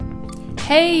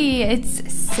Hey,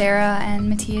 it's Sarah and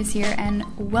Matthias here, and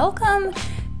welcome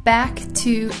back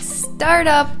to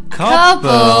Startup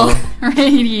Couple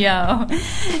Radio.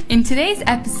 In today's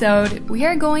episode, we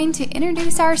are going to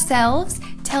introduce ourselves,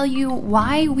 tell you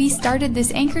why we started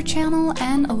this Anchor channel,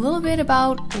 and a little bit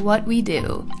about what we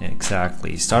do.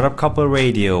 Exactly. Startup Couple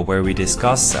Radio, where we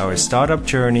discuss our startup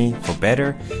journey for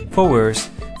better, for worse,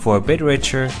 for a bit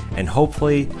richer, and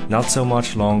hopefully not so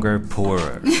much longer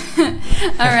poorer.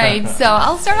 Alright, so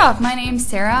I'll start off. My name's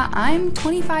Sarah. I'm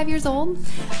 25 years old.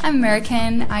 I'm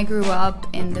American. I grew up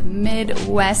in the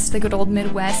Midwest, the good old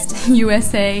Midwest,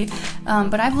 USA.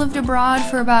 But I've lived abroad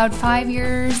for about 5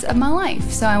 years of my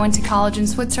life. So I went to college in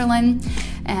Switzerland,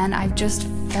 and I just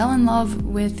fell in love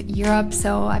with Europe.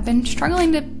 So I've been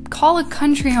struggling to call a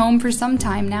country home for some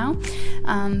time now.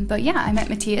 But yeah, I met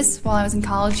Matthias while I was in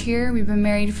college here. We've been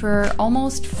married for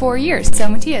almost 4 years. So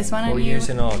Matthias, why don't 4 you years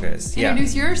in August.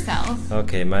 introduce yourself?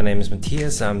 Okay, my name is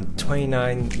Matthias. I'm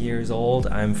 29 years old.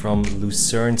 I'm from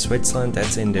Lucerne, Switzerland.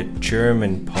 That's in the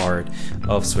German part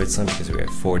of Switzerland because we have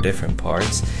 4 different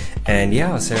parts. And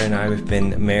yeah, Sarah and I, we've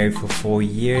been married for 4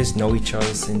 years, know each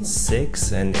other since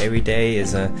 6, and every day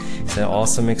is an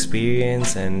awesome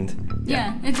experience. And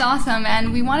yeah, it's awesome.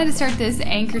 And we wanted to start this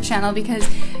Anchor channel because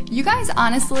you guys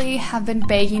honestly have been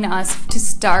begging us to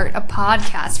start a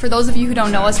podcast. For those of you who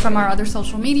don't know us from our other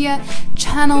social media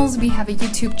channels, we have a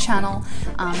YouTube channel,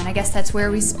 and I guess that's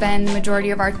where we spend the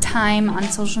majority of our time on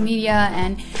social media.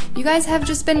 And you guys have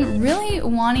just been really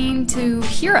wanting to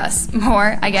hear us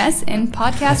more, I guess, in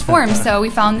podcast form. So we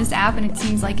found this app, and it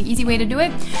seems like an easy way to do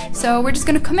it. So we're just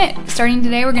going to commit. Starting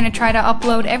today, we're going to try to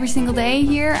upload every single day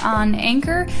here on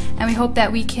Anchor, and we hope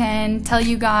that we can tell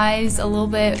you guys a little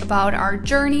bit about our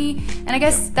journey. And I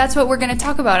guess that's what we're going to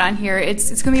talk about on here.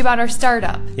 It's going to be about our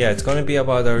startup. Yeah, it's going to be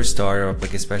about our startup,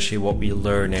 like especially what we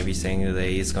learn every single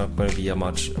day. It's not going to be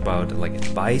much about like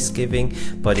advice giving,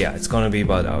 but yeah, it's going to be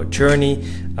about our journey,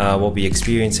 what we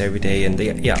experience every day. And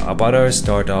about our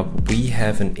startup, we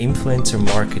have an influencer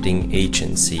marketing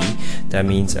agency. That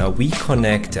means we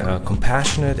connect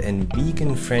compassionate and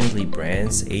vegan-friendly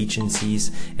brands,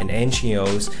 agencies, and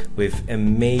NGOs with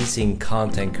amazing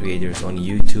content creators on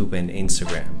YouTube and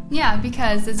Instagram. Yeah,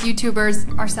 because as YouTubers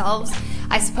ourselves,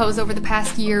 I suppose over the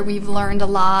past year we've learned a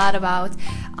lot about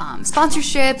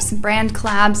sponsorships and brand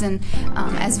collabs, and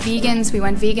as vegans, we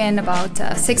went vegan about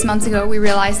 6 months ago. We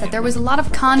realized that there was a lot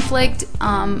of conflict,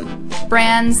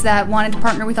 brands that wanted to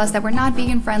partner with us that were not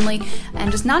vegan friendly,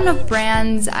 and just not enough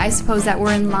brands, I suppose, that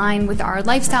were in line with our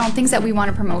lifestyle and things that we want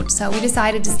to promote. So we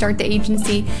decided to start the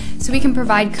agency so we can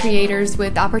provide creators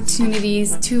with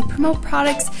opportunities to promote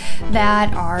products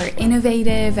that are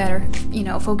innovative, that are,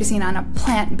 focusing on a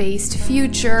plant-based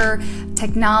future,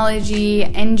 technology,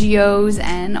 NGOs,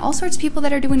 and all sorts of people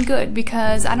that are doing good,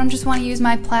 because I don't just want to use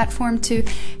my platform to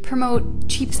promote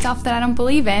cheap stuff that I don't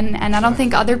believe in, and I don't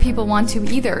think other people want to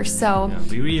either. So yeah,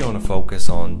 we really want to focus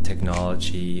on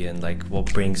technology and like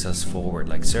what brings us forward,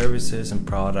 like services and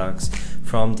products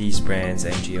from these brands,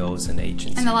 NGOs, and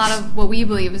agencies. And a lot of what we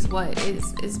believe is what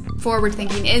is forward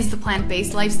thinking is the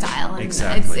plant-based lifestyle. And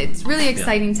exactly. It's really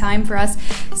exciting time for us.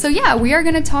 So yeah, we are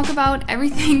going to talk about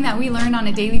everything that we learn on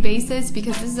a daily basis,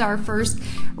 because this is our first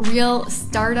real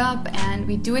startup, and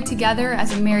we do it together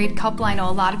as a married couple. I know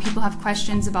a lot of people have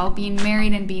questions about being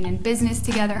married and being in business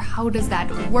together. How does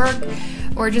that work?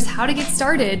 Or just how to get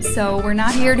started. So we're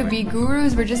not here to be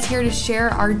gurus. We're just here to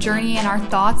share our journey and our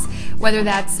thoughts, whether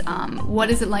that's what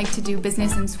is it like to do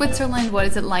business in Switzerland? What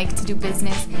is it like to do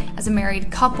business as a married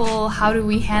couple? How do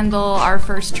we handle our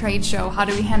first trade show? How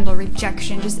do we handle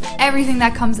rejection? Just everything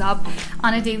that comes up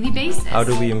on a daily basis. How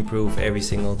do we improve every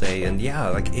single day? And yeah,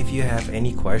 like if you have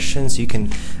any questions, you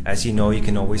can, as you know, you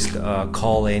can always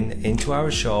call into our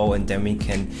show, and then we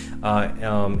can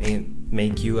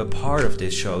make you a part of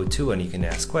this show too, and you can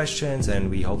ask questions, and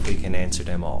we hopefully can answer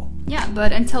them all. Yeah,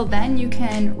 but until then, you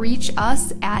can reach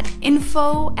us at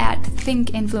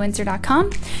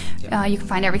info@thinkinfluencer.com. You can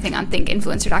find everything on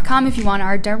thinkinfluencer.com if you want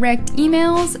our direct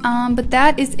emails. But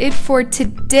that is it for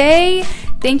today.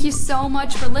 Thank you so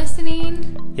much for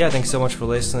listening. Yeah, thanks so much for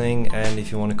listening. And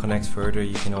if you want to connect further,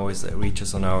 you can always reach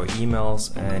us on our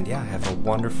emails. And yeah, have a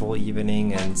wonderful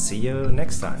evening, and see you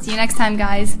next time. See you next time,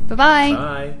 guys. Bye-bye.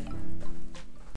 Bye.